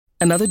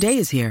Another day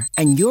is here,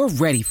 and you're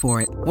ready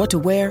for it. What to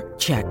wear?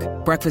 Check.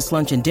 Breakfast,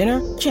 lunch, and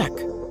dinner? Check.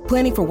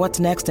 Planning for what's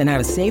next and how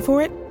to save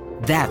for it?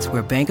 That's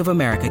where Bank of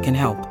America can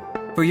help.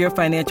 For your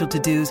financial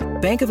to-dos,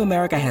 Bank of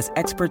America has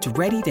experts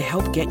ready to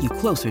help get you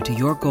closer to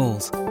your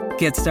goals.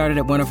 Get started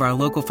at one of our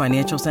local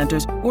financial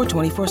centers or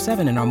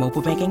 24/7 in our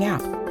mobile banking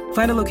app.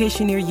 Find a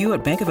location near you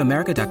at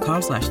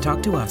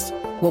bankofamerica.com/talktous.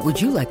 What would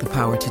you like the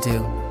power to do?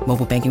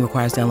 Mobile banking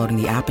requires downloading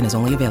the app and is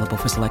only available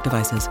for select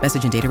devices.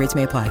 Message and data rates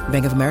may apply.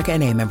 Bank of America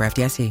N.A., member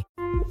FDIC.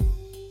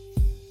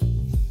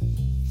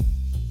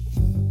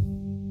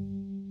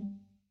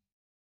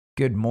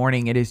 Good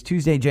morning. It is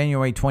Tuesday,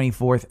 January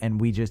 24th, and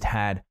we just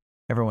had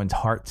everyone's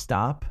heart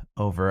stop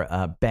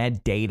over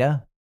bad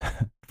data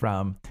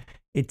from,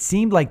 it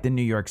seemed like the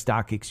New York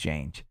Stock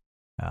Exchange.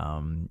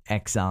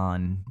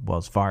 Exxon,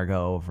 Wells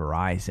Fargo,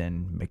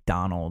 Verizon,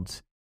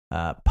 McDonald's,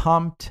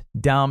 pumped,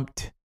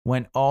 dumped,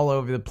 went all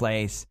over the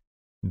place.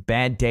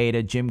 Bad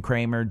data.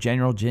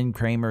 General Jim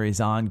Cramer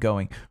is on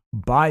going,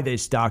 buy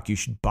this stock. You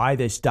should buy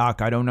this stock.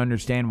 I don't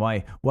understand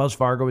why Wells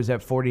Fargo is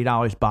at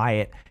 $40. Buy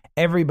it.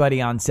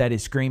 Everybody on set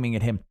is screaming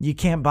at him, you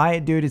can't buy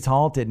it, dude. It's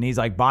halted. And he's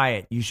like, buy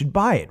it. You should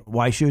buy it.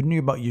 Why shouldn't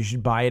you? But you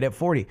should buy it at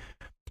 40.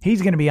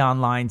 He's going to be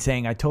online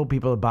saying, I told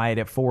people to buy it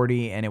at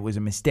 40 and it was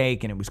a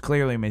mistake. And it was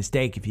clearly a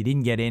mistake. If you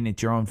didn't get in,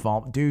 it's your own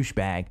fault.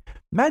 Douchebag.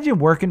 Imagine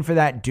working for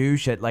that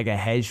douche at like a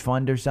hedge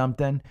fund or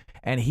something.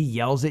 And he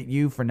yells at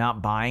you for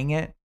not buying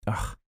it.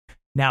 Ugh.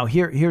 Now,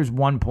 here's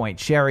one point.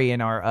 Sherry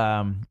in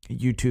our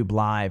YouTube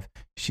live,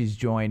 she's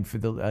joined for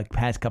the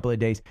past couple of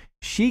days.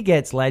 She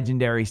gets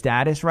legendary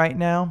status right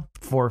now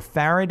for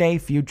Faraday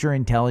Future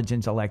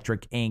Intelligence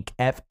Electric Inc.,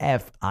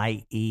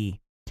 FFIE.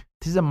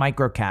 This is a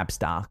micro-cap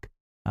stock,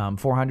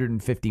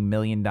 $450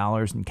 million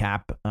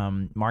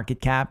in market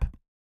cap,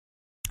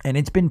 and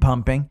it's been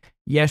pumping.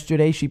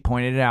 Yesterday, she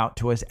pointed it out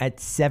to us at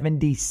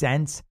 70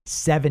 cents,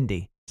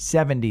 70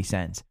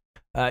 cents.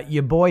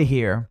 Your boy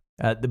here,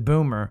 the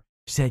boomer,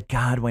 said,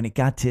 God, when it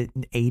got to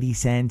 80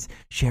 cents,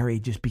 Sherry,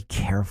 just be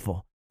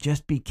careful.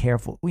 Just be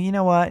careful. Well, you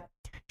know what?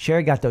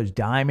 Sherry got those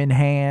diamond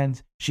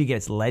hands. She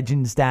gets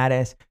legend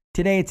status.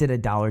 Today it's at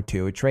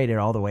 $1.02. It traded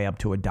all the way up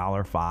to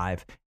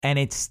 $1.05, and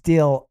it's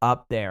still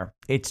up there.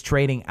 It's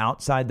trading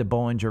outside the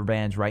Bollinger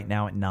Bands right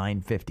now at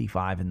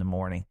 9:55 in the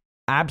morning.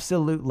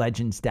 Absolute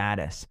legend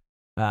status.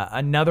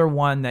 Another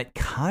one that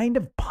kind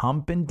of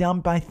pump and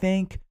dump, I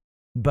think.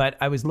 But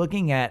I was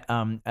looking at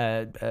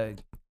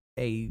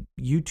a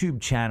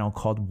YouTube channel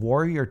called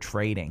Warrior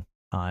Trading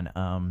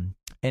on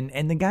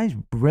and the guy's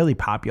really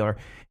popular,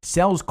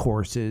 sells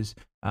courses,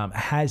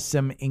 has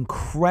some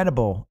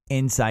incredible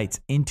insights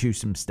into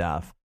some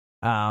stuff,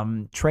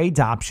 trades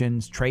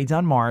options, trades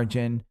on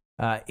margin,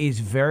 is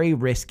very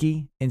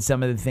risky in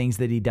some of the things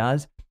that he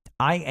does.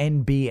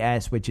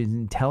 INBS, which is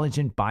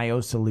Intelligent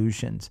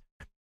Biosolutions.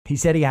 He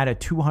said he had a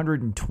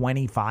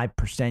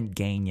 225%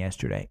 gain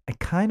yesterday. I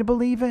kind of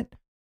believe it.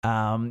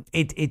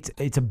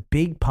 It's a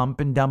big pump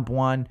and dump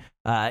one.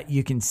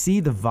 You can see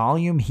the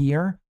volume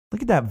here.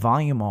 Look at that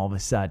volume all of a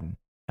sudden.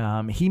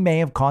 He may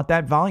have caught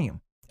that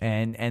volume,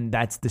 and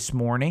that's this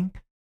morning,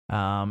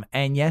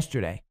 and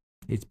yesterday.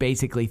 It's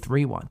basically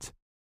 3 ones.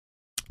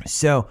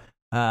 So,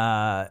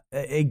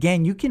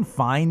 again, you can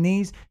find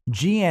these.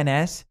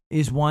 GNS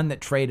is one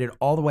that traded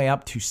all the way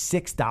up to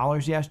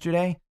 $6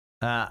 yesterday.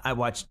 I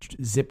watched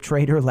Zip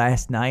Trader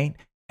last night,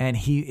 and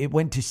it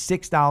went to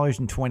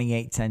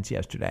 $6.28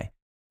 yesterday.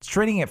 It's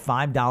trading at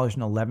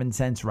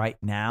 $5.11 right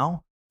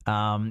now.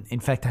 In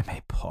fact, I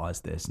may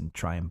pause this and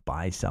try and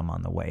buy some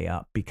on the way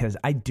up because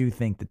I do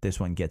think that this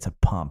one gets a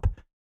pump.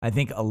 I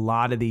think a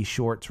lot of these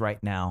shorts right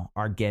now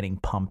are getting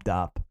pumped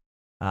up.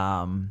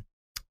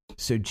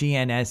 So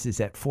GNS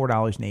is at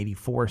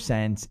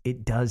 $4.84.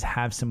 It does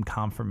have some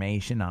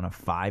confirmation on a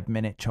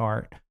 5-minute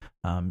chart.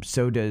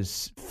 So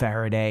does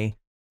Faraday.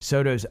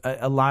 So does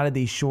a lot of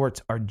these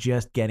shorts are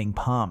just getting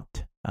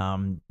pumped.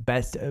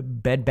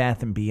 Bed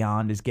Bath &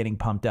 Beyond is getting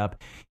pumped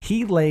up.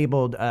 He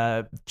labeled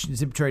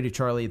Zip Trader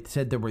Charlie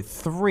said there were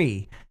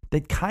 3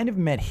 that kind of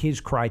met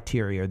his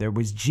criteria. There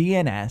was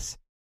GNS.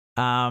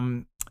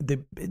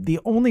 The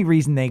only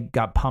reason they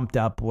got pumped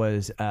up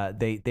was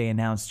they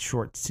announced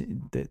shorts.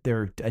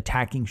 They're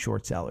attacking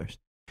short sellers.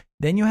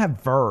 Then you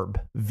have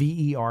Verb,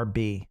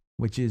 VERB,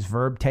 which is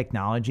Verb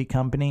Technology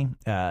Company.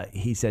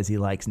 He says he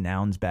likes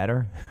nouns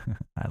better.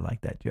 I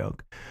like that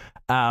joke.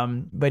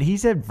 But he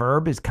said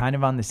Verb is kind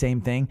of on the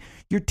same thing.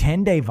 Your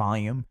 10-day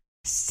volume,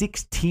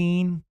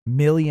 16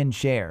 million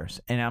shares.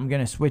 And I'm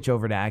going to switch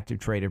over to Active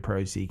Trader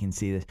Pro so you can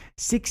see this.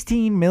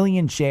 16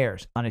 million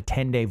shares on a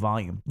 10-day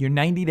volume. Your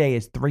 90-day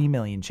is 3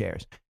 million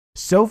shares.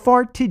 So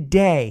far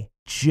today,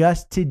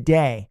 just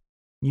today,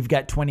 you've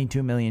got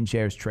 22 million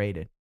shares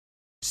traded.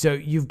 So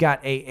you've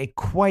got a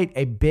quite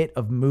a bit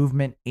of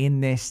movement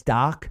in this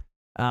stock.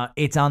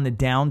 It's on the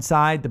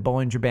downside. The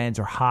Bollinger Bands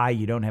are high.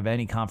 You don't have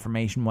any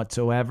confirmation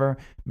whatsoever.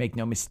 Make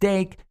no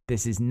mistake.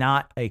 This is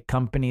not a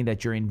company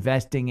that you're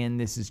investing in.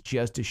 This is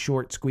just a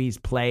short squeeze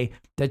play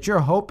that you're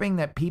hoping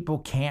that people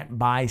can't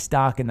buy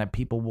stock and that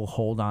people will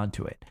hold on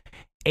to it.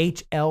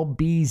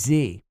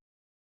 HLBZ.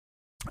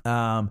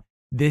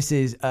 This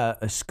is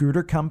a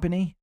scooter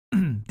company.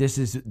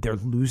 They're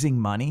losing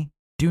money.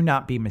 Do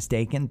not be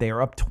mistaken. They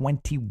are up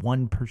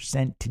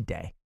 21%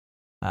 today.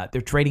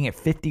 They're trading at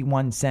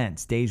 51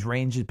 cents. Days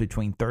ranges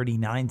between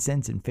 39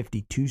 cents and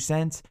 52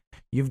 cents.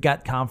 You've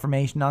got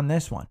confirmation on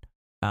this one.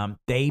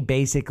 They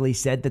basically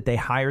said that they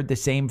hired the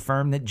same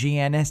firm that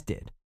GNS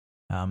did.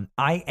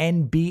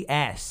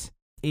 INBS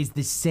is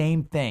the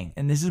same thing.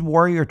 And this is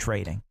Warrior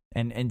Trading.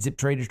 And Zip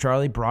Trader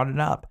Charlie brought it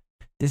up.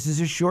 This is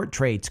a short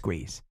trade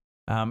squeeze.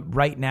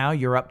 Right now,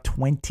 you're up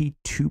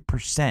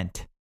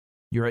 22%.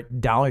 You're at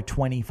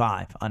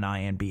 $1.25 on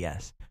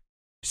INBS.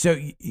 So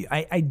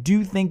I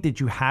do think that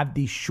you have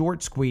these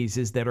short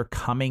squeezes that are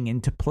coming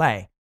into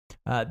play.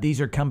 These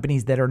are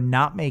companies that are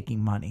not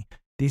making money.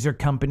 These are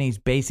companies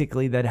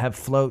basically that have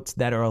floats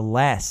that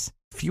are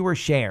fewer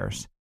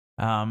shares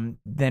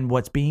than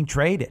what's being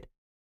traded.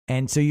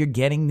 And so you're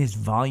getting this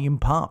volume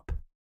pump.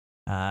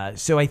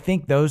 So I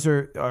think those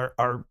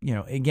are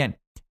again,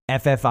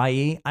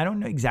 FFIE. I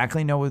don't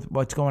exactly know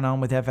what's going on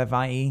with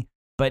FFIE,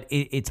 but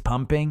it's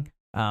pumping.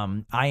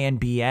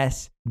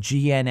 INBS,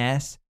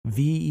 GNS,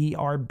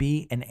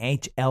 VERB, and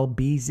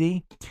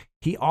HLBZ.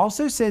 He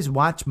also says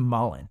watch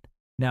Mullen.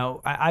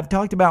 Now, I've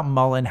talked about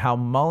Mullen, how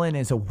Mullen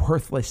is a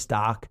worthless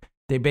stock.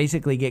 They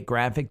basically get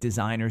graphic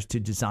designers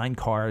to design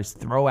cars,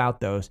 throw out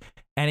those,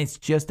 and it's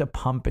just a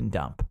pump and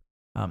dump.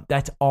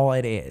 That's all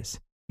it is.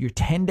 Your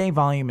 10-day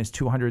volume is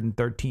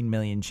 213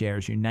 million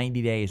shares. Your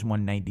 90-day is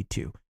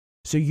 192.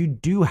 So you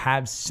do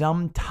have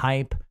some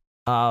type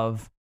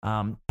of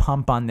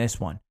pump on this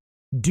one.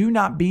 Do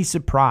not be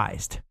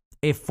surprised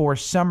if for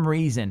some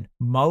reason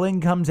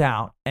Mullen comes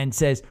out and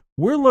says,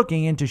 we're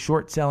looking into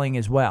short selling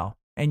as well.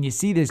 And you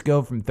see this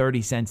go from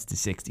 30 cents to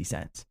 60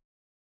 cents.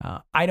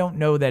 I don't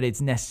know that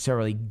it's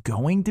necessarily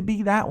going to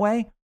be that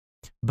way,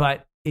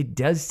 but it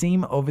does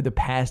seem over the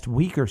past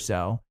week or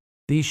so,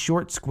 these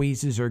short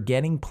squeezes are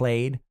getting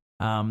played.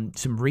 Some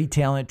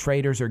retail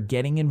traders are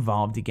getting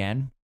involved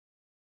again.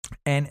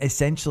 And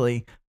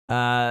essentially,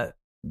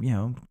 Carvana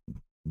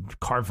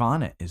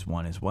is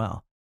one as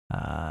well.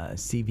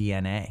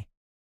 CVNA,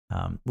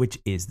 which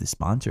is the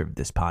sponsor of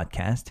this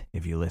podcast,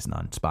 if you listen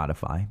on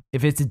Spotify.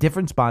 If it's a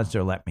different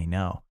sponsor, let me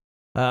know.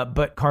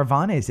 But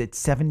Carvana is at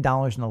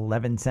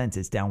 $7.11.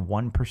 It's down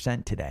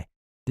 1% today.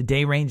 The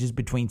day range is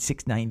between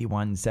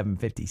 $6.91 and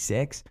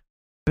 $7.56.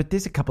 But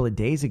this a couple of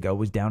days ago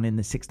was down in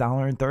the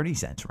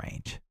 $6.30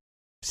 range.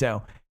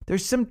 So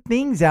there's some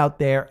things out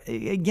there.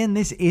 Again,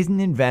 this is an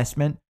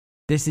investment.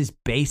 This is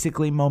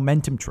basically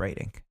momentum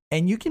trading.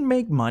 And you can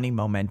make money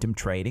momentum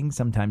trading.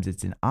 Sometimes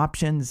it's in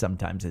options,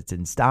 sometimes it's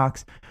in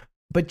stocks.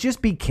 But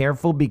just be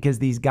careful, because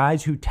these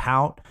guys who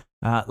tout,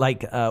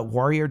 like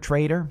Warrior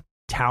Trader,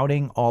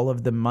 touting all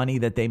of the money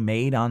that they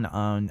made on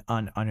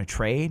a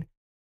trade,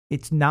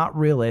 it's not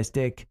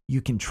realistic.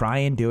 You can try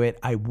and do it.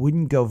 I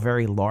wouldn't go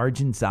very large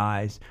in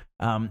size.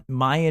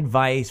 My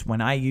advice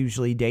when I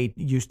usually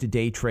used to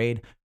day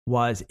trade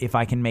was, if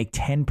I can make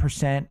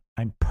 10%,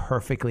 I'm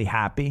perfectly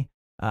happy.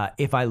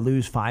 If I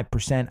lose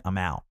 5%, I'm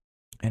out.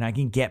 And I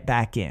can get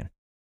back in.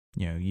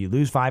 You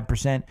lose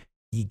 5%,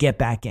 you get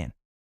back in.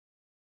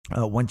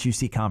 Once you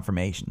see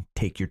confirmation,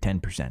 take your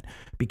 10%,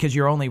 because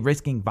you're only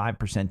risking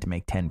 5% to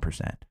make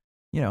 10%.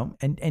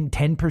 And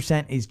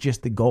 10% is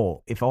just the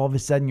goal. If all of a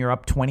sudden you're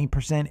up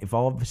 20%, if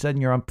all of a sudden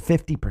you're up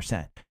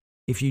 50%,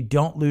 if you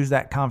don't lose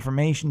that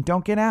confirmation,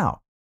 don't get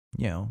out.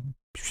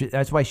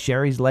 That's why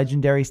Sherry's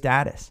legendary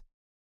status.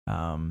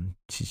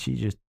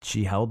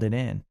 She held it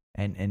in.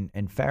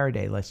 And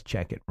Faraday, let's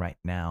check it right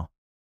now.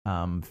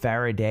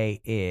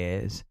 Faraday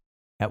is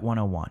at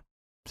 101.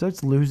 So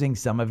it's losing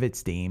some of its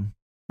steam.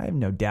 I have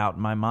no doubt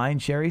in my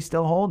mind Sherry's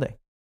still holding.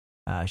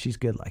 She's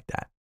good like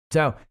that.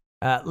 So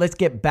let's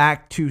get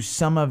back to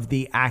some of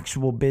the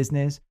actual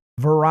business.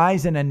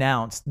 Verizon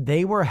announced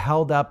they were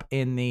held up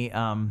in the,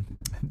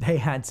 they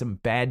had some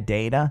bad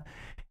data.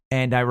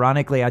 And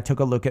ironically, I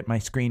took a look at my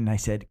screen and I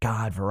said,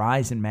 God,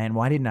 Verizon, man,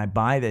 why didn't I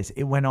buy this?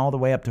 It went all the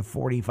way up to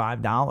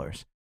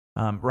 $45.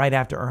 Right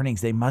after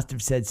earnings. They must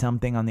have said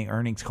something on the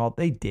earnings call.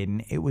 They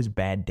didn't. It was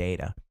bad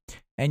data.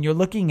 And you're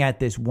looking at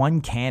this one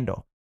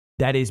candle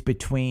that is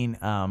between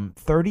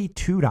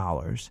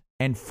 $32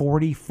 and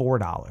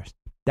 $44.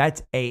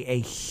 That's a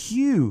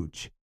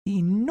huge,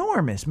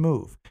 enormous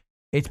move.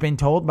 It's been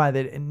told by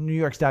the New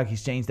York Stock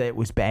Exchange that it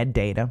was bad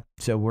data,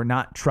 so we're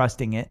not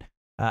trusting it.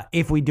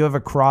 If we do have a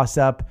cross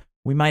up,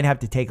 we might have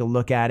to take a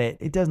look at it.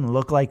 It doesn't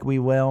look like we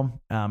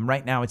will.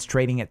 Right now, it's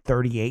trading at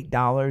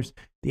 $38.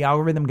 The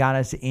algorithm got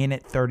us in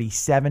at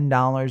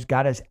 $37,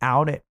 got us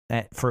out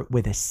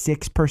with a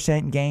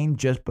 6% gain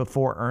just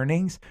before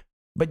earnings.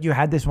 But you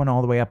had this one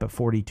all the way up at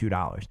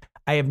 $42.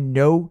 I have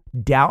no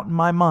doubt in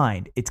my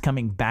mind it's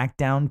coming back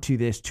down to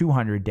this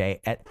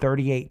 200-day at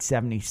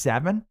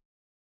 $38.77.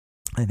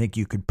 I think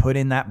you could put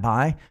in that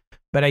buy.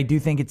 But I do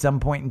think at some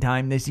point in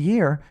time this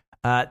year,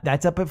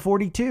 that's up at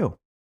 42.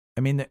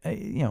 I mean,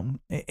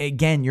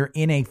 again, you're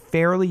in a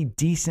fairly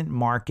decent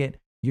market.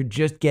 You're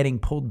just getting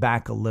pulled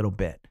back a little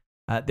bit.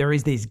 There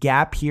is this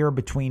gap here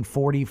between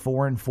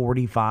 44 and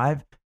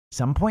 45.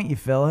 Some point you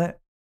fill it.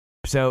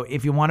 So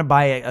if you want to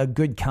buy a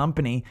good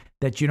company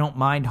that you don't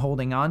mind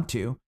holding on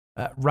to,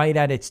 right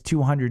at its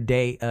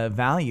 200-day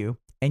value,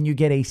 and you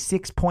get a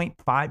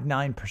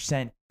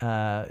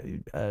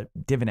 6.59%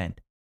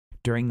 dividend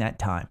during that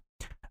time.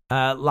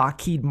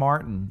 Lockheed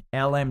Martin,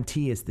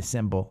 LMT is the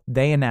symbol.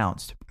 They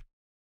announced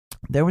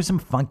there was some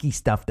funky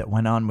stuff that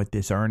went on with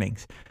this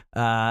earnings.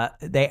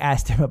 They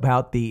asked him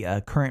about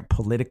the current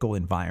political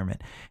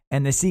environment,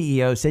 and the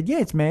CEO said, yeah,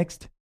 it's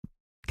mixed.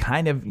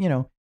 Kind of,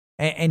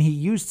 and he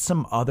used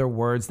some other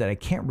words that I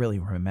can't really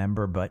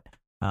remember, but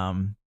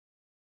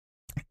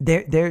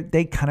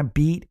they kind of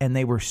beat, and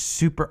they were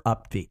super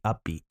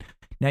upbeat.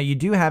 Now you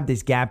do have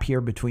this gap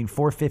here between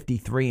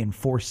 453 and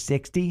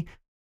 460.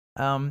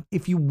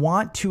 If you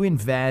want to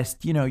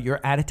invest, you're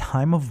at a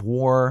time of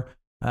war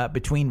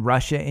between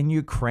Russia and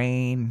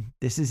Ukraine.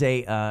 This is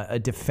a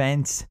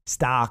defense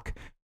stock.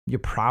 You're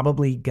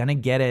probably gonna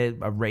get a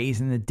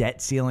raise in the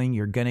debt ceiling.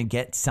 You're gonna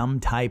get some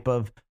type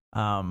of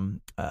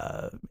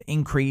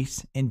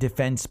increase in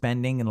defense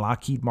spending, and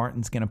Lockheed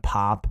Martin's gonna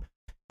pop.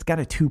 It's got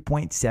a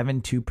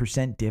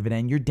 2.72%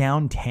 dividend. You're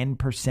down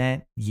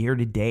 10% year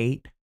to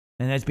date.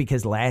 And that's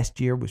because last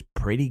year was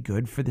pretty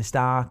good for the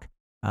stock.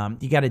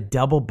 You got a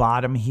double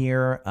bottom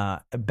here,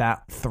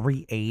 about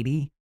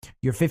 380.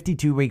 Your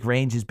 52-week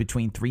range is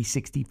between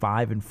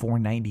 365 and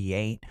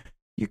 498.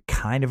 You're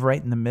kind of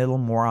right in the middle,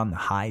 more on the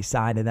high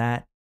side of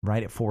that,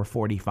 right at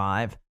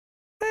 445.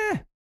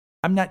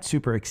 I'm not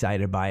super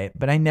excited by it,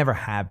 but I never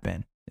have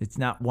been. It's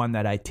not one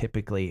that I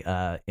typically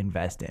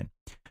invest in.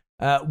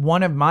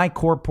 One of my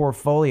core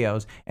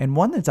portfolios, and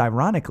one that's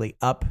ironically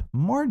up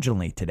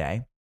marginally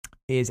today,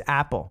 is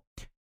Apple.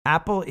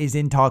 Apple is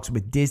in talks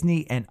with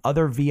Disney and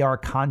other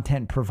VR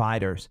content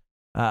providers,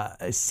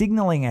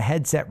 signaling a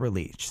headset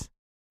release,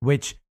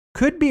 which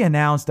could be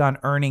announced on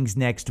earnings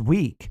next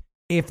week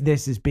if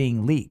this is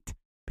being leaked.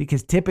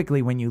 Because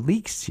typically when you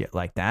leak shit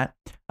like that,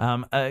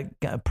 a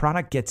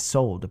product gets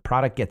sold, a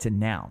product gets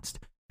announced.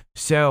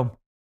 So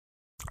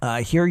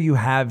here you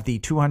have the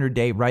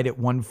 200-day right at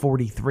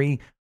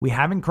 143. We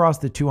haven't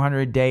crossed the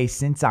 200-day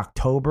since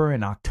October.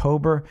 In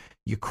October,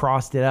 you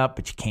crossed it up,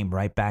 but you came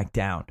right back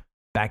down.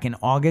 Back in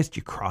August,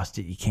 you crossed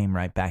it, you came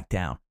right back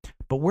down.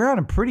 But we're on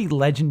a pretty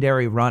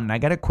legendary run. And I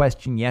got a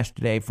question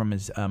yesterday from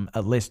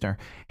a listener.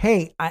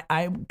 Hey,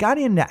 I got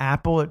into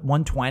Apple at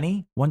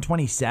 120,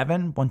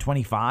 127,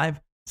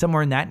 125,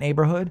 somewhere in that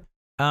neighborhood.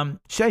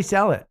 Should I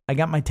sell it? I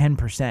got my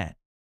 10%.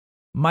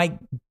 My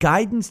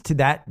guidance to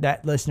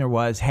that listener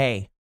was,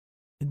 hey,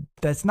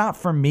 that's not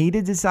for me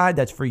to decide.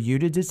 That's for you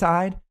to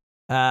decide.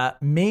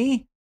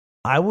 Me,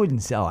 I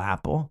wouldn't sell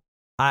Apple.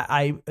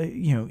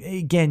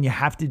 Again, you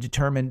have to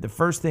determine, the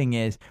first thing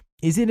is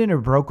it in a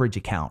brokerage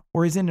account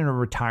or is it in a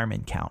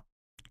retirement account?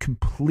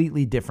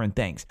 Completely different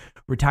things.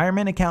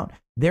 Retirement account,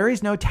 there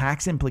is no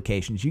tax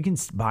implications. You can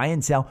buy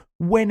and sell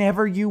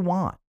whenever you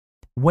want.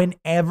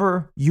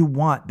 Whenever you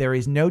want. There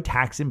is no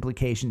tax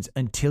implications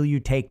until you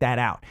take that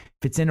out.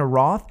 If it's in a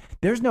Roth,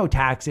 there's no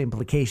tax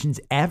implications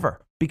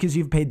ever because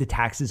you've paid the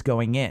taxes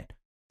going in.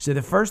 So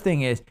the first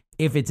thing is,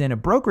 if it's in a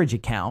brokerage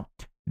account,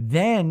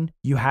 then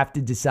you have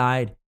to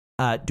decide,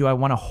 do I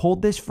want to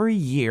hold this for a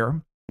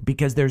year?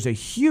 Because there's a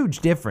huge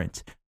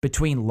difference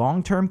between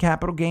long-term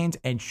capital gains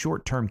and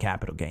short-term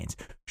capital gains.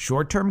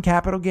 Short-term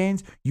capital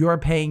gains, you are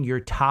paying your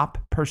top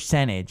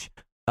percentage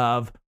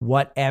of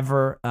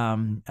whatever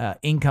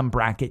income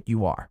bracket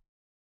you are.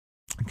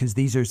 Because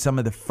these are some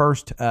of the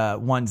first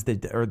ones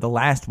or the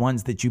last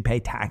ones that you pay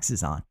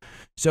taxes on.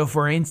 So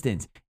for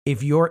instance,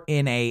 if you're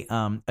in a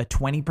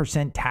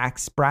 20%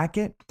 tax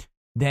bracket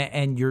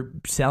and you're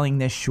selling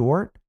this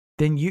short,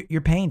 then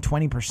you're paying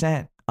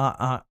 20%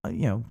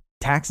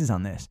 taxes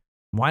on this.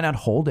 Why not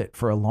hold it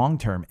for a long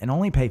term and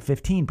only pay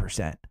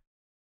 15%?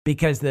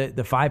 Because the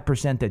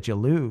 5% that you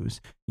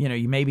lose,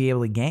 you may be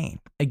able to gain.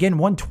 Again,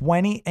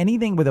 120,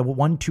 anything with a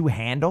 1-2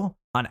 handle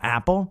on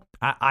Apple,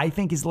 I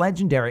think is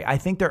legendary. I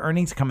think their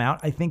earnings come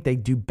out. I think they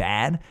do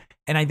bad.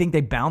 And I think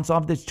they bounce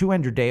off this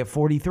 200-day at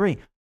 43.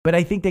 But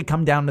I think they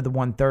come down to the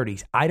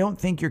 130s. I don't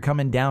think you're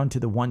coming down to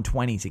the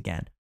 120s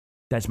again.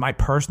 That's my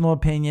personal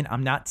opinion.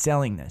 I'm not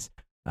selling this.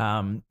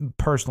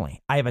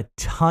 Personally, I have a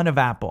ton of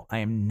Apple. I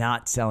am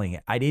not selling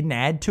it. I didn't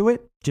add to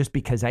it just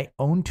because I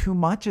own too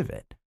much of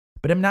it.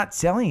 But I'm not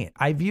selling it.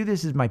 I view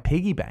this as my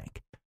piggy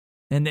bank.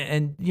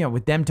 And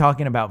with them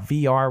talking about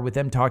VR, with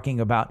them talking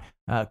about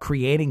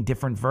creating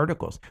different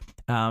verticals.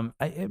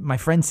 My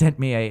friend sent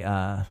me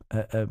a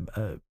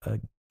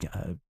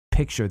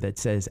picture that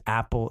says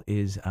Apple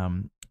is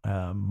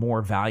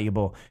more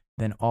valuable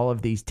than all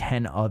of these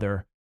 10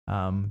 other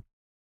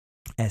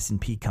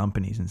S&P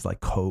companies. And it's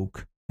like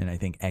Coke, and I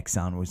think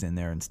Exxon was in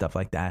there and stuff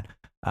like that.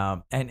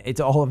 And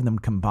it's all of them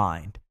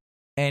combined.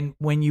 And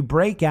when you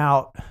break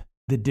out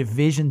the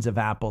divisions of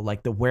Apple,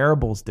 like the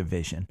wearables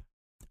division,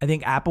 I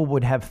think Apple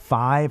would have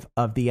 5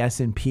 of the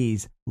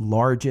S&P's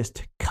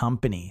largest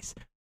companies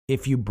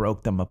if you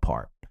broke them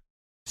apart.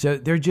 So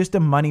they're just a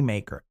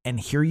moneymaker. And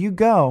here you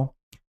go,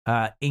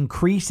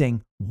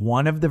 increasing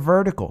one of the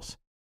verticals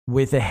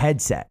with a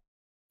headset.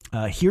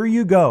 Here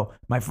you go.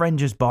 My friend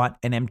just bought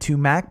an M2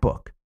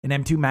 MacBook. an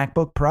M2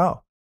 MacBook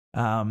Pro.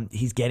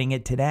 He's getting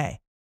it today.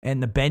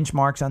 And the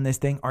benchmarks on this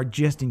thing are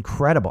just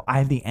incredible. I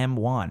have the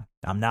M1.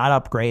 I'm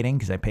not upgrading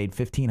because I paid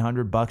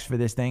 $1,500 for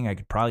this thing. I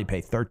could probably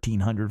pay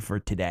 $1,300 for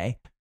it today.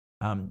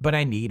 But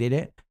I needed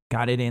it.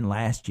 Got it in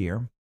last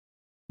year.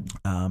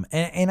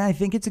 And I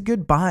think it's a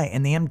good buy.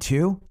 And the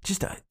M2,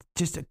 just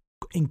a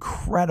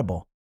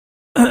incredible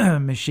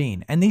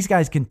machine. And these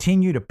guys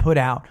continue to put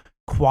out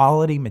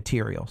quality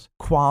materials,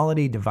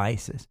 quality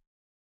devices.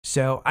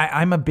 So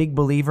I'm a big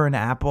believer in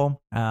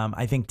Apple.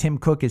 I think Tim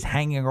Cook is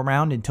hanging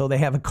around until they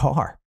have a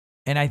car.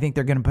 And I think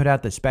they're going to put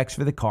out the specs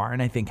for the car.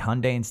 And I think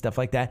Hyundai and stuff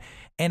like that.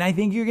 And I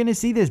think you're going to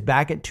see this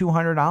back at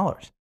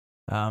 $200.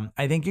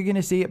 I think you're going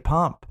to see it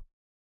pump.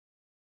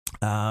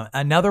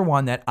 Another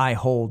one that I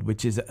hold,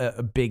 which is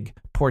a big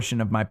portion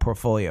of my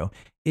portfolio,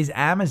 is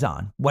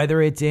Amazon,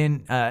 whether it's in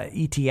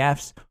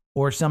ETFs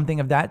or something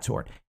of that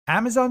sort.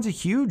 Amazon's a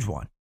huge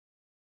one.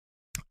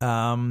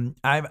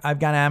 I've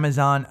got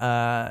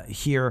Amazon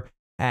here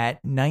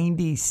at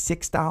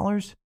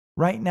 $96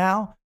 right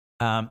now.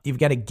 You've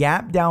got a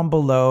gap down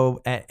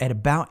below at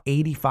about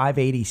 85,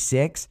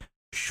 86.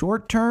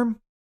 Short term,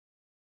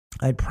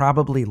 I'd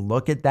probably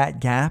look at that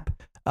gap.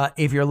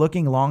 If you're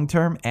looking long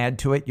term, add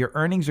to it. Your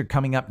earnings are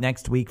coming up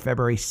next week,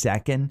 February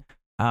 2nd.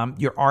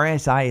 Your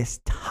RSI is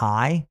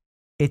high.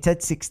 It's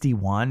at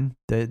 61.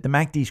 The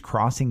MACD's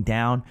crossing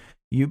down.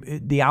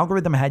 The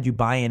algorithm had you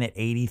buy in at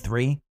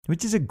 83,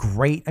 which is a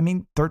great,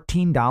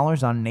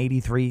 $13 on an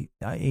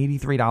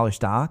 $83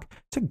 stock.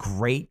 It's a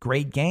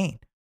great gain.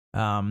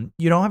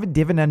 You don't have a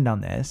dividend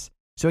on this.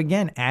 So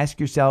again, ask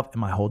yourself,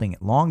 am I holding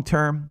it long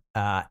term?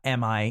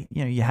 Am I,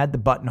 you had the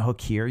button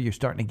hook here. You're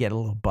starting to get a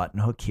little button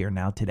hook here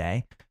now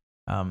today.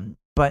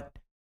 But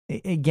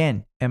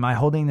again, am I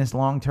holding this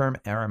long term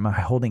or am I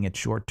holding it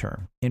short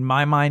term? In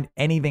my mind,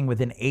 anything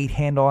with an 8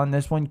 handle on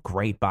this one,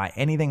 great buy.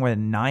 Anything with a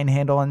 9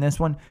 handle on this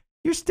one,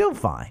 you're still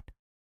fine.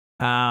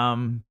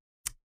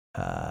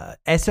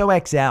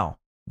 SOXL.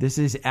 This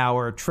is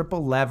our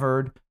triple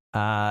levered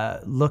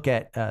look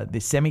at the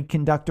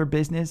semiconductor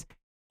business.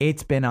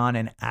 It's been on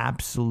an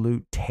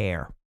absolute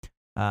tear.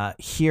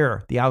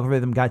 Here, the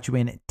algorithm got you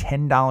in at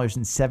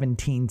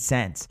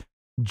 $10.17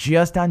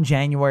 just on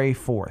January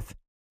 4th.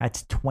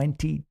 That's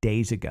 20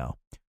 days ago.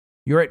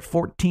 You're at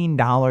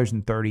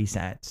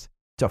 $14.30. It's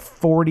a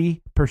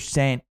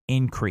 40%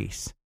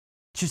 increase.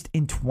 Just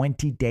in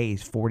 20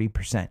 days,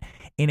 40%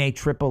 in a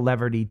triple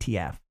levered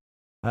ETF.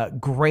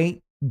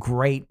 Great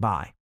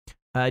buy.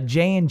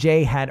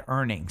 J&J had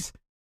earnings.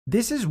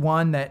 This is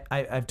one that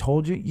I've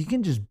told you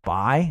can just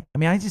buy.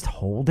 I just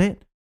hold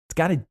it. It's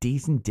got a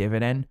decent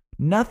dividend.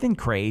 Nothing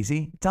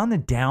crazy. It's on the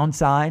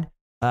downside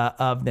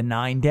of the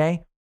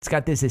 9-day. It's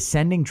got this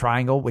ascending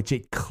triangle, which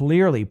it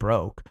clearly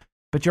broke.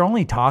 But you're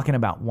only talking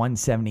about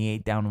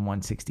 178 down to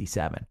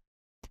 167.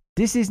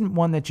 This isn't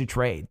one that you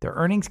trade. Their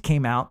earnings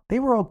came out. They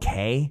were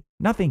okay.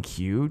 Nothing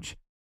huge.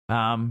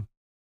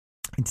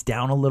 It's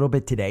down a little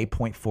bit today,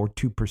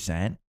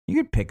 0.42%. You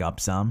could pick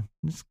up some.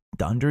 It's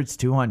under its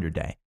 200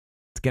 day.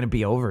 It's going to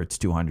be over its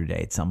 200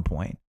 day at some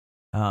point.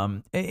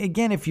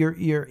 Again, if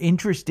you're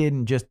interested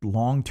in just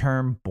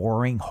long-term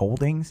boring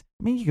holdings,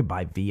 you could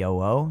buy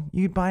VOO.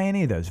 You could buy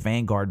any of those.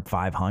 Vanguard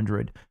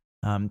 500.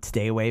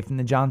 Stay away from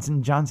the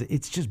Johnson & Johnson.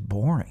 It's just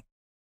boring.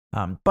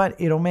 But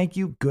it'll make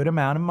you a good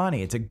amount of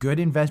money. It's a good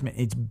investment.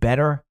 It's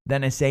better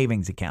than a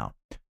savings account.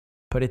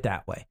 Put it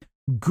that way.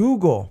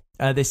 Google,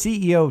 the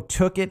CEO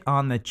took it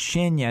on the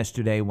chin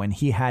yesterday when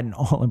he had an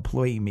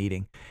all-employee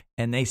meeting,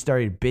 and they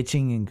started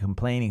bitching and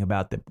complaining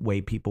about the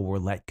way people were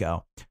let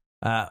go.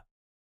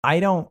 I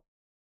don't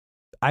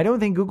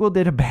think Google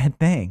did a bad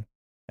thing.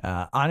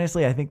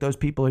 Honestly, I think those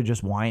people are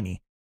just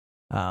whiny.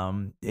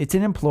 It's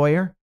an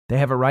employer. They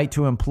have a right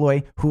to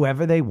employ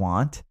whoever they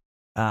want.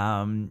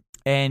 And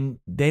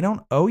they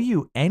don't owe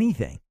you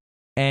anything.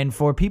 And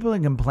for people to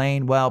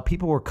complain, well,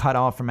 people were cut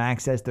off from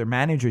access, their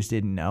managers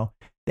didn't know.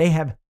 They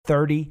have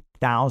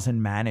 30,000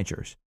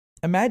 managers.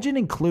 Imagine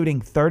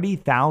including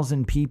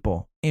 30,000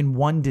 people in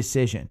one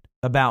decision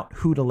about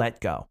who to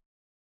let go.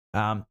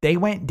 They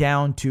went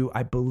down to,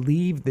 I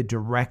believe, the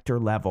director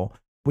level,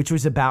 which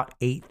was about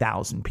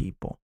 8,000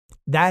 people.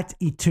 That,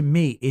 to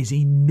me, is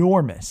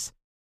enormous.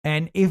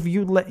 And if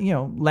you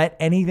let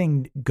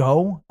anything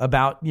go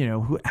about,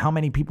 how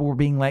many people were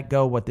being let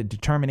go, what the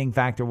determining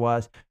factor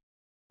was,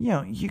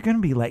 you're going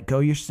to be let go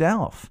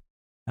yourself.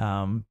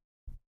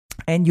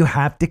 And you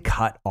have to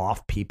cut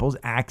off people's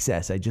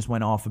access. I just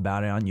went off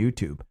about it on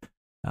YouTube.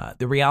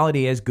 The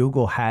reality is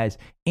Google has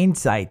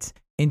insights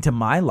into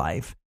my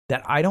life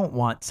that I don't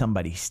want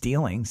somebody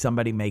stealing,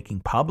 somebody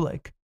making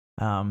public,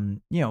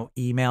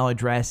 email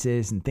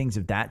addresses and things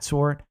of that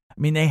sort.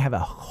 They have a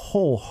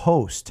whole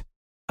host.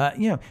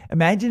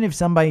 Imagine if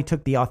somebody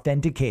took the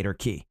authenticator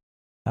key,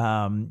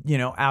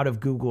 out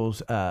of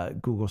Google's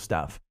Google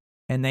stuff,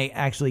 and they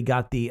actually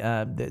got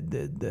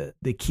the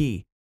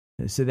key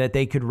so that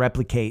they could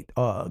replicate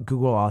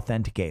Google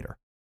Authenticator.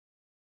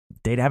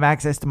 They'd have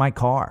access to my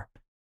car.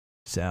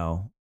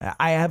 So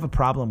I have a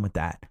problem with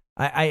that.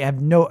 I have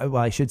no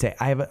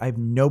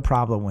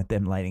problem with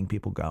them letting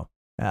people go.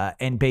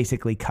 and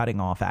basically cutting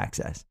off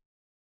access.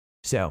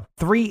 So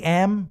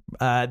 3M,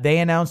 they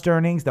announced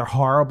earnings. They're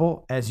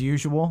horrible as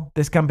usual.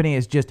 This company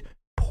is just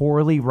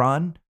poorly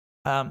run.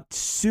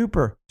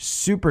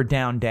 Super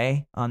down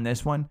day on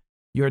this one.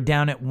 You're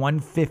down at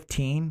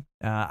 115.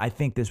 I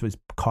think this was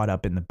caught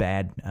up in the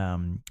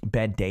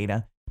bad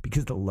data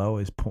because the low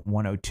is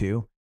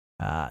 102.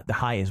 The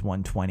high is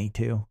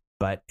 122,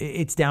 but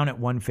it's down at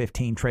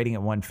 115, trading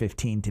at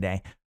 115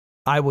 today.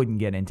 I wouldn't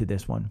get into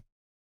this one.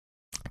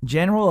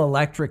 General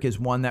Electric is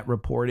one that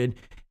reported.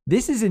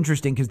 This is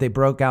interesting because they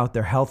broke out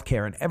their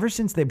healthcare, and ever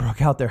since they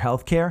broke out their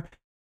healthcare,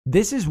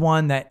 this is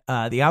one that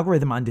the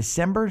algorithm on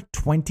December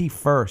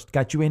 21st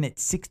got you in at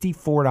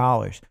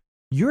 $64.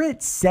 You're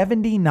at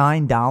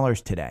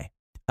 $79 today.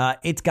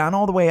 It's gone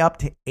all the way up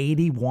to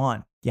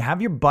 81. You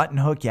have your button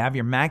hook, you have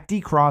your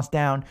MACD cross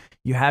down,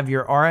 you have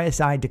your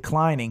RSI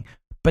declining,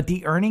 but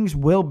the earnings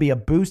will be a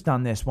boost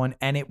on this one,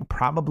 and it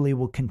probably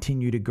will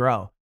continue to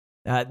grow.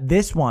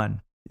 This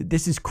one,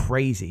 this is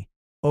crazy.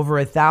 Over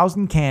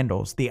 1,000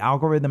 candles, the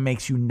algorithm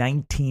makes you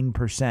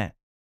 19%.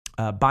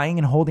 Buying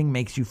and holding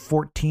makes you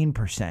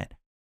 14%.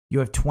 You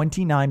have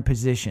 29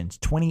 positions.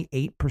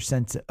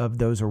 28% of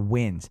those are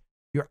wins.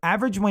 Your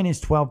average win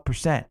is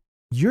 12%.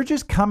 You're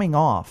just coming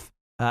off.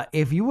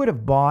 If you would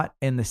have bought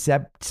in the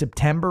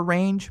September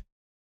range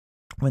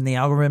when the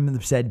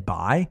algorithm said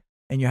buy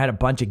and you had a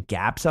bunch of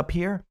gaps up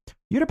here,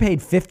 you'd have paid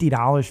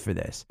 $50 for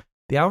this.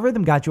 The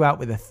algorithm got you out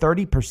with a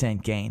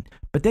 30% gain,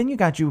 but then you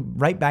got you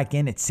right back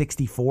in at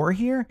 64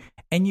 here,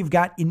 and you've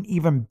got an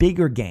even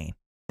bigger gain.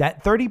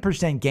 That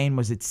 30% gain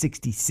was at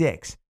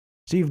 66.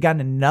 So you've got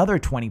another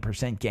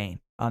 20% gain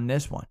on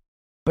this one.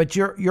 But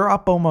you're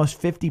up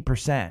almost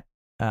 50%.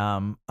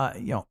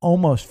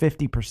 Almost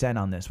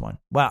 50% on this one.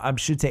 Well, I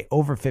should say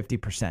over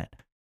 50%.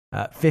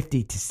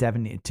 50 to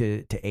 70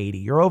 to 80.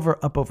 You're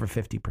up over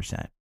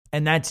 50%.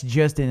 And that's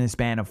just in a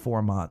span of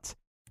 4 months.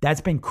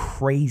 That's been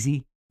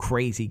crazy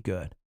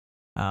good.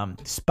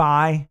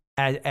 SPY,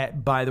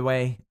 by the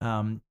way,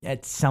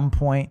 at some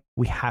point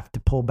we have to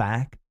pull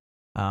back.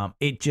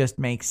 It just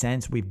makes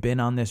sense. We've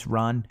been on this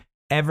run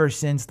ever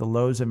since the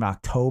lows of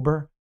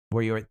October,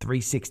 where you're at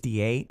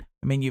 368.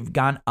 I mean, you've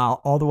gone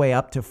all the way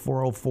up to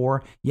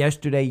 404.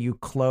 Yesterday, you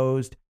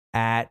closed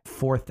at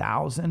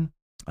 4,000,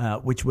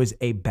 which was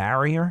a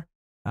barrier.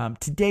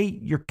 Today,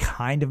 you're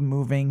kind of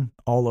moving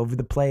all over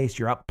the place.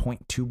 You're up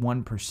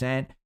 0.21%.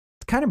 It's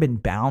kind of been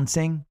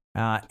bouncing.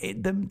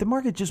 The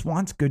market just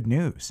wants good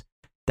news.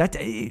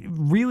 It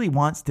really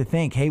wants to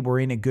think, hey, we're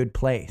in a good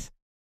place.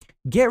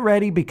 Get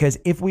ready, because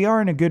if we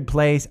are in a good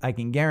place, I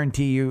can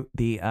guarantee you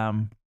the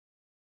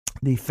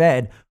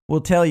Fed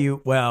will tell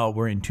you, well,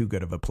 we're in too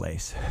good of a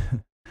place.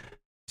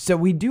 So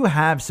we do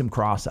have some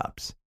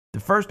cross-ups. The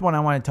first one I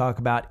want to talk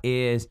about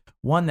is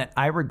one that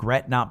I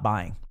regret not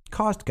buying.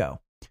 Costco.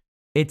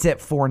 It's at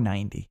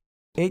 $4.90.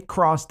 It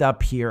crossed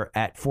up here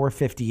at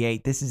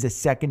 $4.58. This is a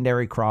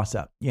secondary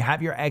cross-up. You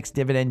have your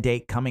ex-dividend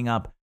date coming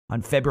up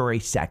on February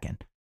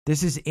 2nd.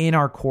 This is in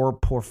our core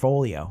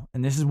portfolio,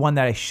 and this is one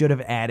that I should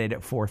have added at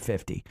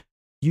 $4.50.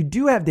 You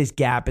do have this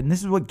gap, and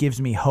this is what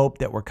gives me hope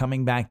that we're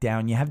coming back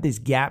down. You have this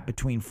gap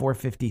between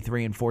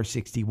 $4.53 and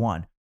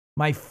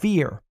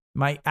 $4.61.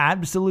 My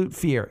absolute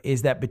fear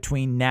is that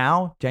between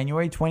now,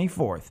 January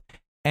 24th,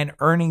 and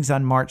earnings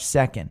on March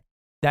 2nd,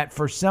 that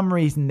for some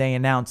reason they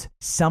announce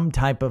some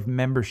type of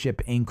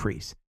membership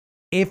increase.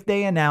 If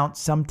they announce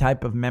some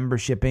type of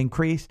membership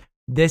increase,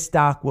 this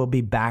stock will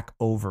be back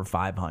over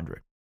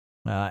 500.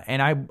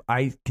 And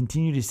I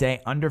continue to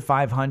say under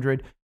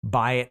 500,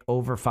 buy it.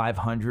 Over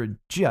 500,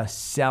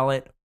 just sell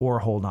it or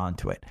hold on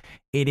to it.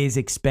 It is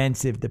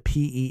expensive. The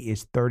PE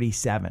is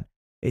 37.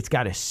 It's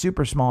got a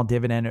super small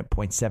dividend at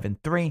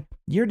 0.73.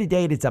 Year to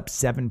date, it's up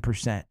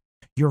 7%.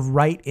 You're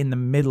right in the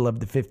middle of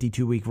the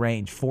 52-week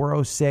range,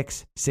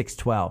 406,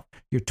 612.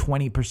 You're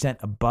 20%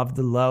 above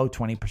the low,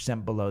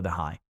 20% below the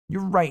high.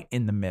 You're right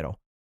in the middle.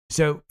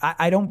 So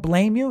I don't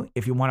blame you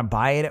if you want to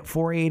buy it at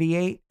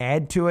 488,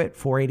 add to it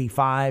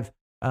 485,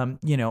 on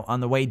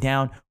the way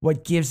down.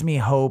 What gives me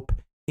hope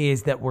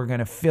is that we're going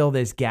to fill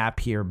this gap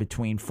here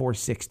between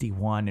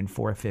 461 and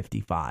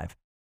 455.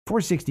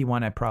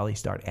 461, I'd probably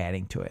start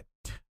adding to it.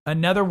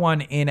 Another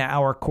one in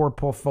our core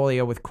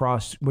portfolio which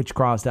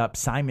crossed up,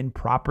 Simon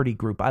Property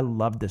Group. I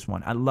love this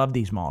one. I love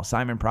these malls.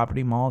 Simon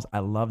Property Malls. I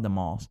love the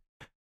malls.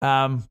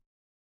 This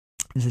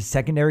is a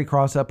secondary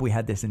cross up. We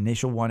had this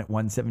initial one at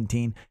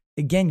 117.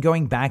 Again,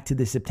 going back to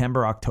the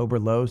September, October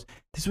lows,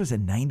 this was a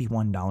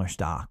 $91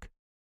 stock.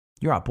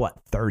 You're up,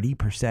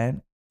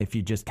 30% if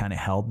you just kind of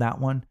held that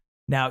one.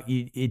 Now,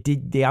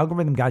 the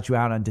algorithm got you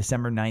out on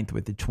December 9th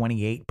with a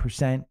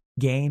 28%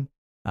 gain,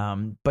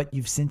 but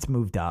you've since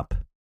moved up.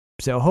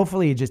 So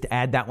hopefully you just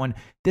add that one.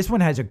 This one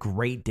has a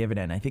great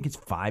dividend. I think it's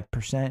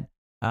 5%.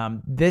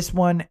 This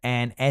one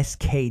and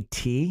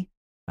SKT,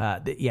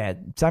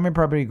 Simon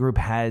Property Group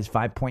has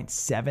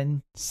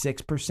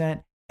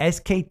 5.76%.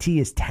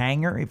 SKT is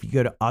Tanger. If you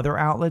go to other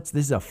outlets,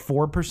 this is a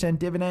 4%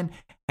 dividend,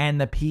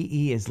 and the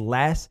PE is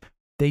less.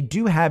 They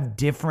do have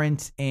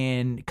difference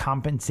in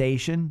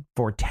compensation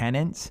for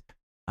tenants.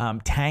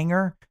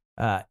 Tanger,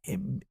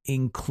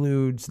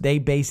 includes, they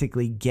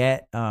basically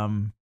get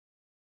a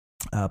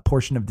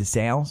portion of the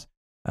sales.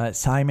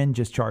 Simon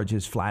just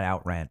charges flat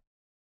out rent,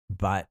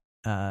 but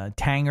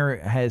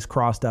Tanger has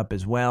crossed up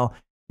as well.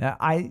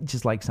 I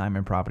just like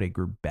Simon Property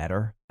Group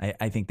better.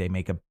 I think they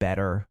make a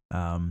better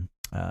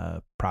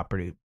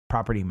property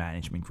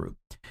management group.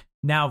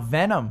 Now,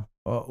 Venom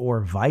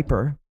or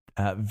Viper,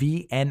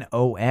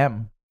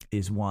 VNOM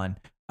is one.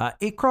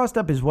 It crossed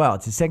up as well.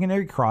 It's a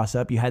secondary cross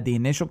up. You had the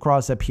initial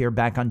cross up here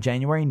back on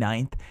January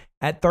 9th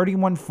at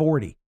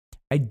 31.40.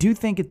 I do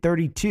think at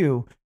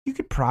 32, you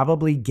could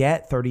probably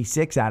get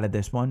 36 out of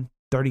this one.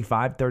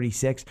 35,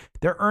 36.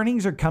 Their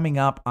earnings are coming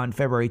up on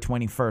February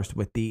 21st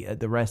with the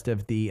rest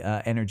of the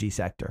energy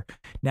sector.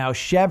 Now,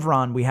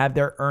 Chevron, we have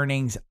their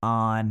earnings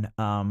on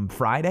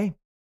Friday.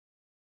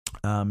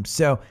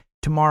 So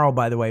tomorrow,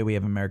 by the way, we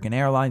have American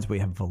Airlines. We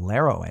have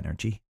Valero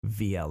Energy,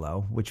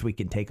 VLO, which we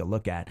can take a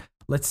look at.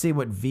 Let's see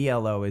what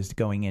VLO is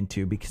going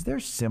into because they're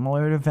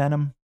similar to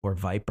Venom or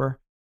Viper.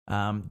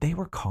 They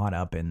were caught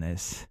up in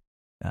this.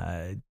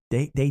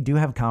 They do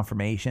have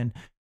confirmation.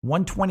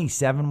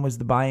 127 was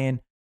the buy-in.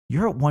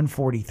 You're at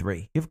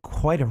 143. You have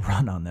quite a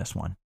run on this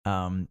one.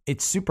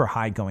 It's super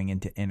high going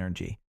into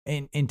energy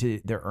and into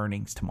their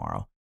earnings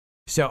tomorrow.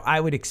 So I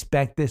would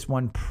expect this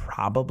one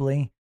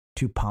probably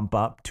to pump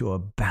up to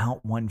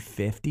about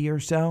 150 or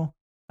so.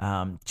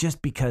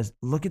 Just because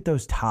look at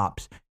those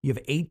tops. You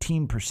have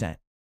 18%.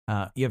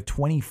 You have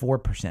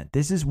 24%.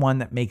 This is one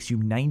that makes you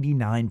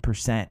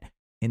 99%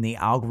 in the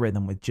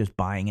algorithm with just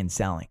buying and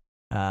selling.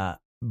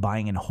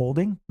 Buying and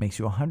holding makes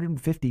you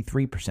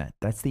 153%.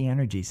 That's the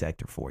energy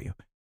sector for you.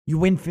 You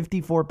win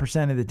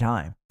 54% of the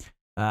time.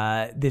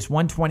 This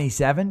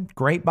 127,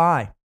 great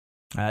buy.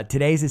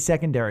 Today's a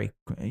secondary.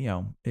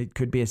 It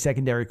could be a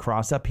secondary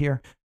cross up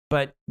here,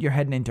 but you're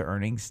heading into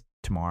earnings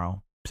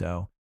tomorrow.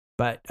 So,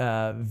 but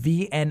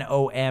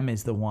VNOM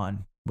is the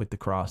one with the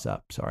cross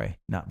up. Sorry,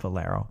 not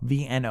Valero.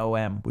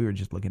 VNOM. We were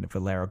just looking at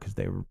Valero because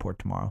they report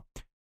tomorrow.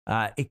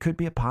 It could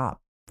be a pop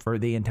for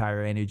the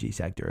entire energy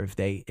sector if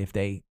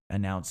they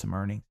announce some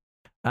earnings.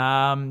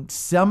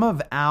 Some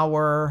of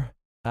our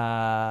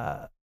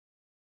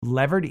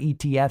levered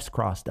ETFs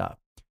crossed up.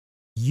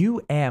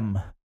 You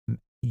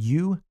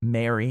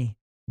Mary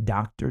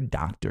Doctor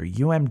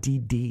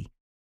UMDD.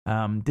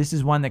 This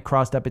is one that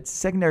crossed up. It's a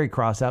secondary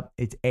cross up.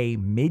 It's a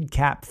mid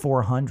cap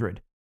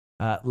 400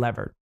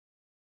 levered.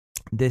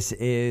 This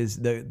is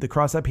the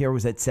cross up here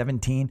was at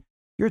 17.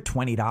 You're at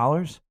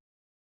 $20.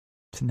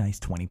 It's a nice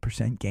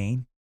 20%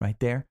 gain right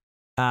there.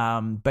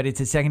 But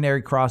it's a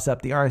secondary cross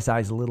up. The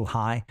RSI is a little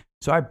high,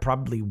 so I'd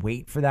probably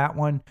wait for that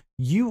one.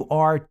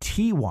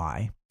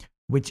 URTY,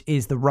 which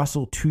is the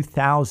Russell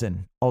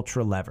 2000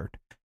 ultra levered.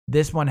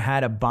 This one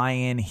had a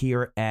buy-in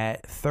here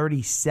at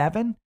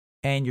 37,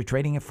 and you're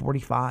trading at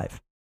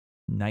 45.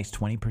 Nice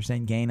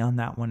 20% gain on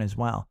that one as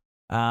well.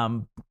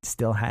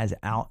 Still has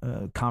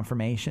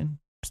confirmation.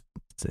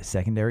 It's a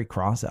secondary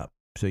cross up,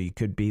 so you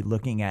could be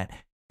looking at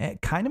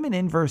kind of an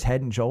inverse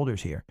head and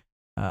shoulders here.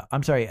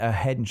 A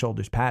head and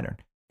shoulders pattern.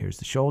 Here's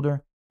the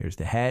shoulder, here's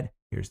the head,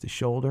 here's the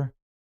shoulder.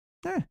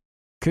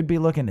 Could be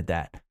looking at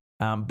that.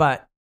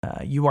 But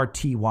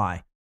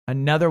URTY,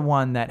 another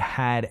one that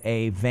had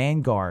a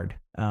Vanguard.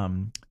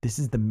 This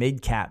is the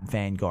mid-cap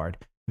Vanguard,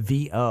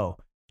 VO.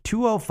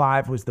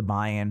 205 was the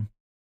buy-in.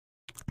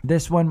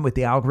 This one with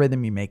the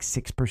algorithm, you make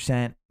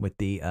 6%. With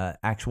the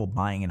actual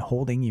buying and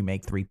holding, you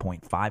make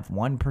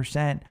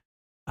 3.51%.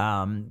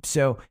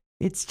 So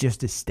it's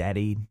just a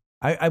steady.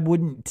 I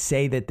wouldn't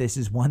say that this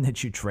is one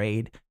that you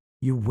trade.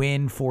 You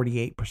win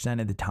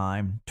 48% of the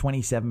time,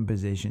 27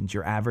 positions.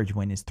 Your average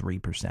win is 3%.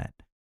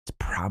 It's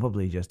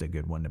probably just a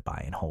good one to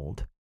buy and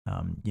hold.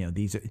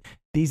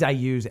 These I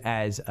use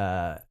as,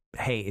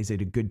 hey, is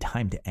it a good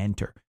time to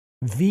enter?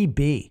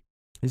 VB.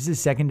 This is a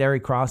secondary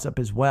cross up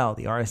as well.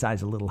 The RSI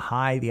is a little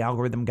high. The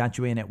algorithm got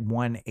you in at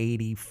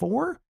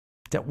 184.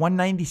 It's at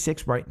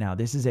 196 right now.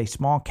 This is a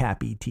small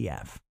cap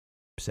ETF.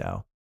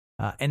 So,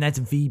 and that's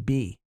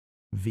VB.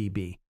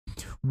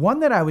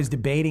 One that I was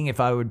debating if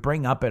I would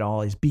bring up at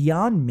all is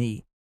Beyond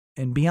Meat.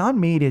 And Beyond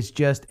Meat is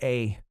just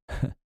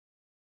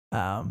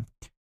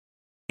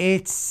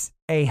it's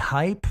a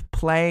hype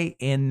play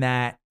in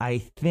that I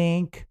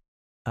think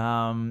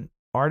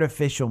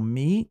artificial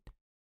meat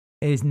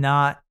is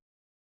not,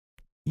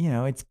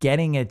 it's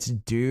getting its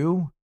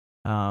due.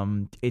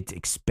 It's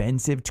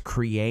expensive to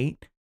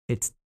create.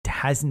 It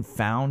hasn't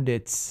found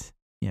its,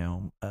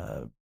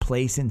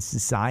 place in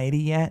society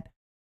yet.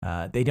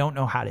 They don't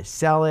know how to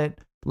sell it.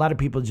 A lot of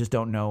people just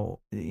don't know,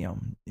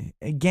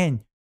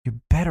 again, you're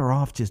better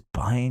off just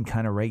buying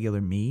kind of regular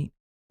meat,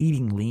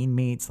 eating lean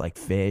meats like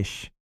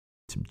fish,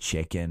 some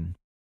chicken,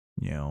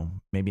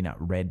 maybe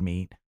not red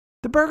meat.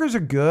 The burgers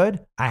are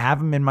good. I have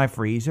them in my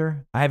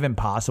freezer. I have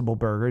Impossible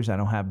Burgers. I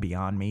don't have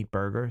Beyond Meat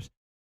burgers,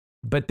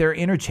 but they're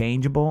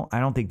interchangeable. I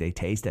don't think they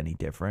taste any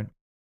different.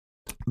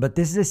 But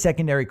this is a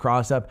secondary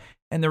cross up.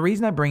 And the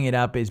reason I bring it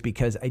up is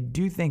because I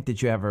do think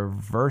that you have a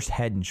reverse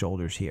head and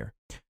shoulders here.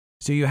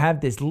 So you have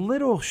this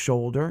little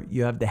shoulder,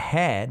 you have the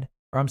head,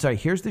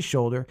 here's the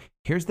shoulder,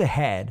 here's the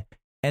head,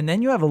 And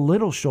then you have a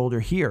little shoulder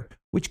here,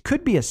 which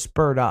could be a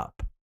spurt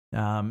up.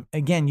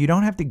 Again, you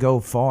don't have to go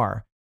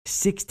far.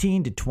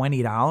 $16 to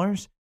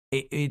 $20.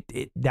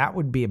 That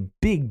would be a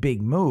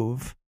big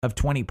move of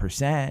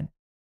 20%.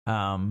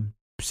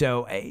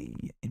 So I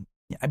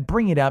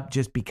bring it up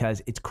just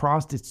because it's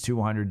crossed its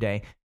 200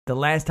 day. The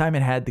last time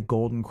it had the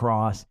golden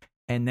cross,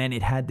 and then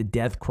it had the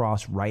death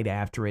cross right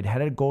after it.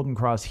 Had a golden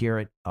cross here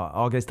at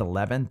August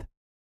 11th.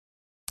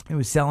 It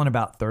was selling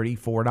about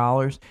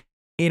 $34.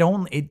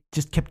 It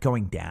just kept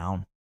going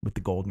down with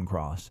the golden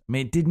cross. I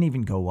mean, it didn't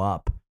even go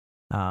up.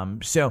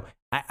 So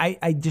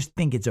I just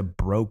think it's a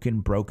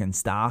broken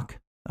stock.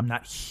 I'm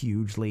not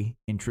hugely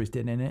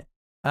interested in it.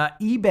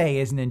 eBay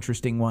is an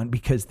interesting one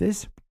because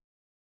this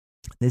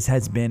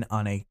has been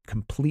on a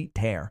complete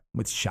tear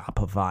with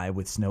Shopify,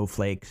 with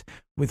Snowflakes,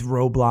 with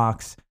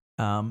Roblox,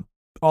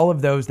 all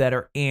of those that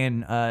are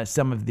in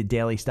some of the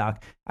daily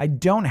stock. I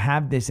don't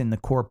have this in the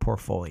core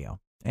portfolio,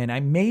 and I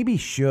maybe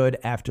should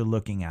after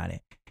looking at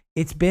it.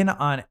 It's been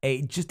on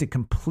just a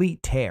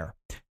complete tear.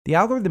 The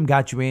algorithm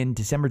got you in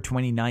December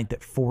 29th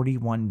at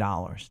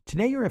 $41.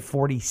 Today you're at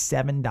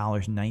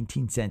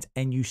 $47.19,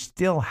 and you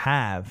still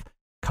have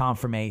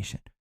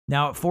confirmation.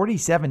 Now at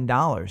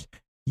 $47,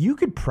 you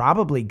could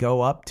probably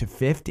go up to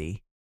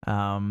 50,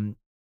 from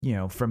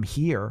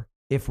here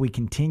if we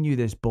continue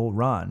this bull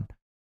run.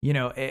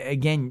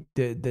 Again,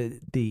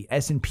 the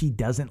S&P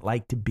doesn't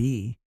like to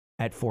be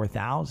at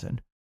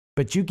 4,000,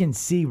 but you can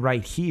see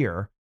right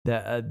here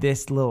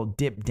this little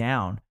dip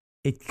down.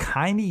 It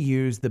kind of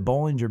used the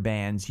Bollinger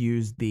Bands,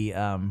 used the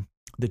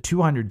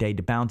 200-day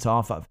to bounce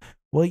off of.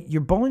 Well,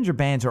 your Bollinger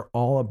Bands are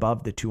all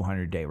above the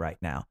 200-day right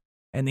now.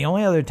 And the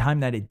only other time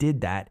that it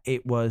did that,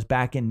 it was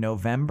back in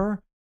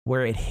November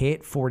where it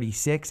hit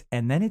 46,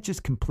 and then it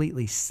just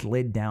completely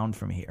slid down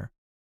from here.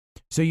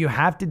 So you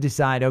have to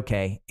decide,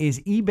 okay,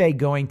 is eBay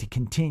going to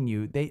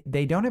continue?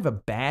 They don't have a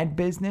bad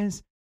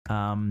business.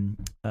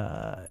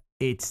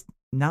 It's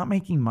not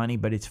making money,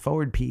 but its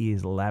forward PE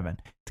is 11.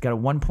 It's got a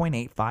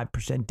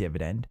 1.85%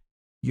 dividend.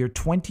 You're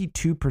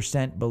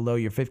 22% below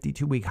your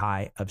 52-week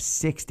high of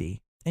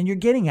 60. And you're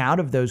getting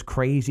out of those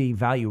crazy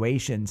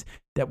valuations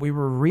that we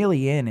were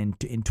really in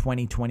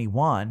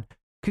 2021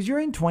 because you're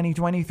in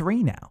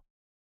 2023 now.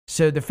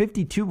 So the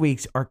 52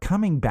 weeks are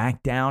coming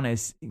back down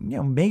as,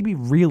 maybe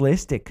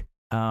realistic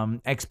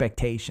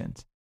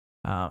expectations.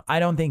 I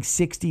don't think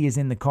 60 is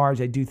in the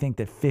cards. I do think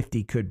that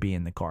 50 could be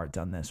in the cards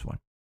on this one.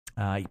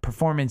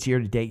 Performance year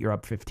to date, you're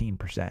up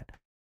 15%.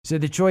 So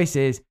the choice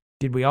is,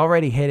 did we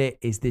already hit it?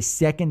 Is this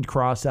second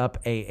cross up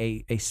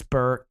a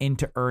spur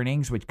into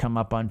earnings, which come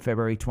up on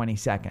February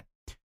 22nd?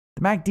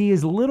 The MACD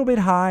is a little bit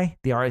high.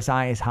 The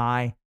RSI is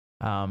high.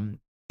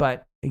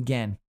 But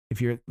again,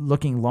 if you're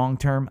looking long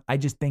term, I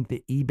just think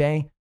that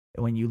eBay,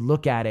 when you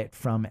look at it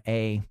from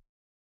a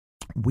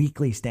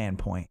weekly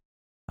standpoint,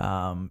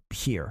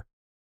 here,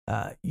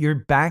 you're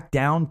back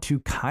down to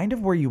kind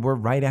of where you were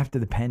right after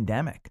the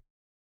pandemic.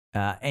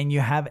 And you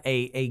have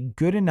a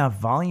good enough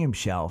volume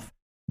shelf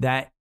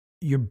that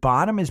your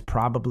bottom is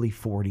probably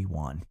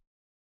 41.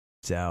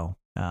 So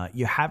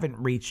you haven't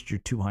reached your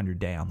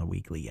 200-day on the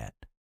weekly yet.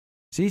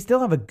 So you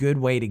still have a good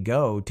way to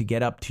go to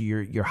get up to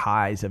your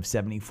highs of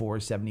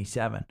 74,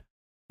 77.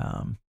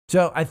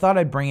 So I thought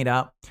I'd bring it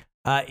up.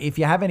 If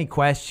you have any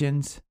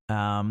questions,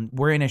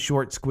 we're in a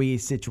short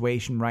squeeze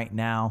situation right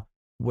now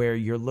where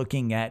you're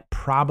looking at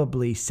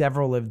probably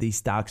several of these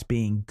stocks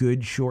being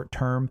good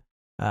short-term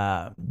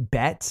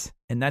bets,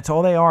 and that's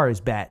all they are,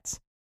 is bets.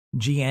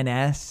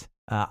 GNS,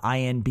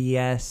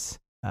 INBS,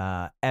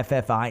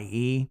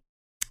 FFIE,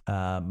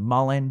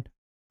 Mullen,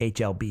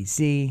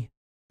 HLBC,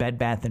 Bed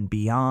Bath &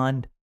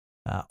 Beyond,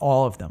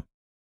 all of them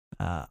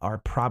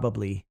are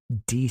probably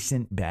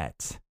decent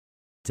bets.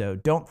 So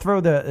don't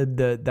throw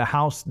the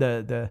house,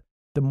 the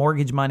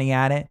mortgage money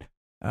at it.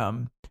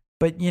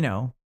 But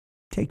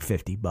take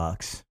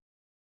 $50.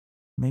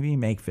 Maybe you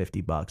make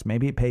 $50.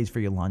 Maybe it pays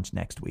for your lunch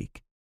next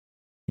week.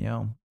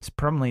 It's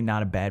probably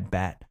not a bad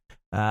bet.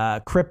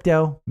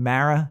 Crypto,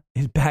 Mara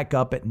is back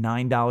up at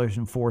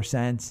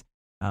 $9.04.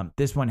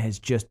 This one has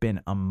just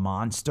been a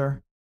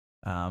monster.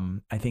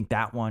 I think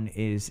that one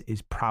is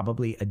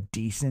probably a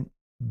decent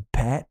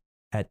bet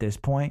at this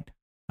point.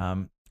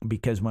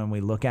 Because when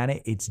we look at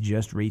it, it's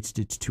just reached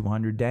its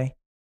 200-day.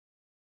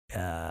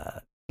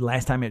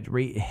 Last time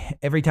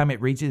every time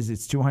it reaches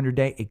its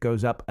 200-day, it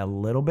goes up a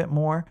little bit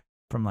more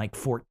from like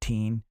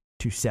 $14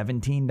 to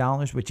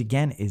 $17, which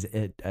again is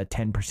a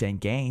 10%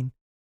 gain.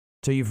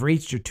 So you've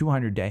reached your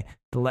 200-day,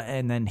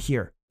 and then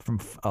here from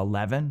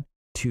 11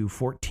 to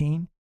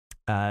 14.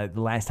 The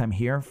last time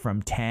here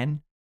from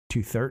 10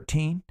 to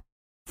 13,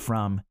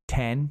 from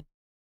 10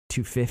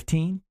 to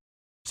 15.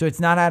 So it's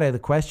not out of the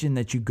question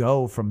that you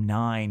go from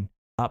 9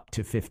 up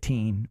to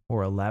 15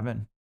 or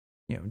 11.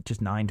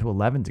 Just 9 to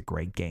 11 is a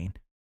great gain.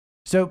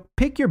 So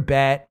pick your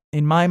bet.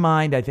 In my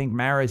mind, I think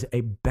Mara's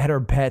a better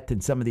bet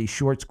than some of these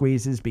short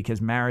squeezes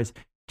because Mara's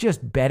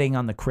just betting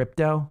on the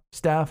crypto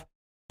stuff.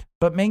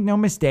 But make no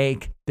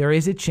mistake, there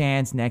is a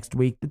chance next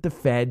week that the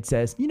Fed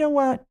says, you know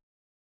what?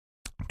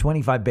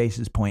 25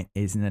 basis point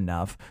isn't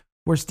enough.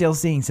 We're still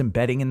seeing some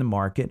betting in the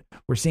market.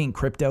 We're seeing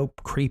crypto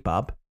creep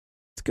up.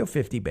 Let's go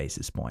 50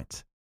 basis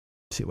points,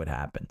 see what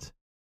happens.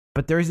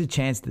 But there is a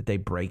chance that they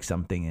break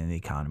something in the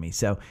economy.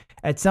 So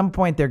at some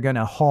point, they're going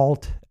to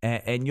halt,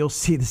 and you'll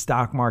see the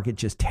stock market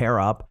just tear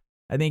up.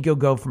 I think you'll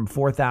go from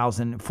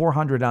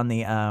 4,400 on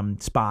the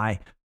SPY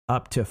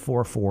up to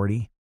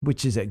 440,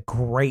 which is a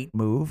great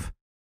move.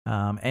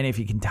 And if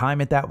you can time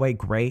it that way,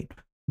 great.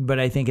 But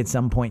I think at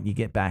some point you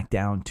get back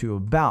down to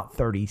about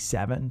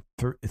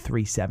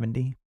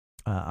 370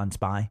 on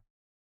SPY.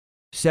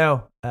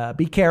 So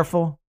be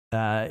careful.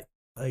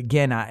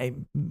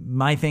 Again,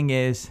 my thing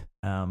is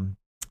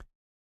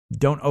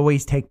don't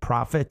always take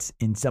profits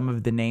in some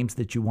of the names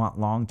that you want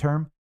long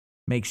term.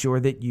 Make sure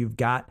that you've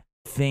got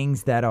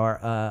things that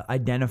are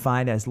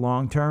identified as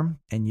long term,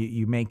 and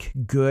you make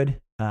good,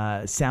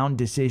 sound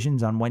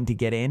decisions on when to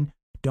get in.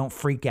 Don't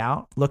freak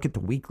out. Look at the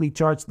weekly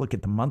charts. Look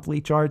at the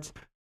monthly charts.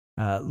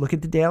 Look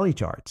at the daily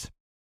charts.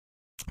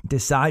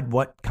 Decide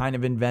what kind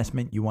of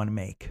investment you want to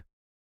make,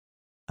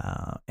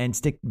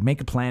 and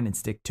make a plan and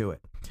stick to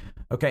it.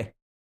 Okay,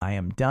 I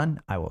am done.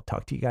 I will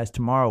talk to you guys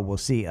tomorrow. We'll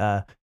see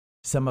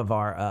some of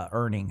our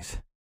earnings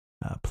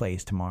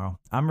plays tomorrow.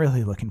 I'm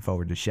really looking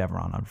forward to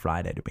Chevron on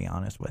Friday, to be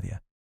honest with you.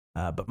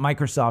 But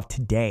Microsoft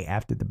today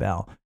after the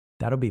bell,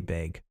 that'll be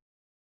big.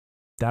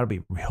 That'll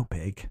be real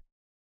big.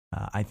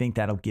 I think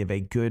that'll give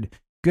a good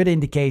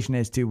indication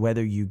as to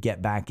whether you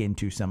get back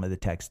into some of the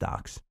tech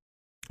stocks.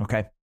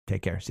 Okay,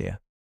 take care. See ya.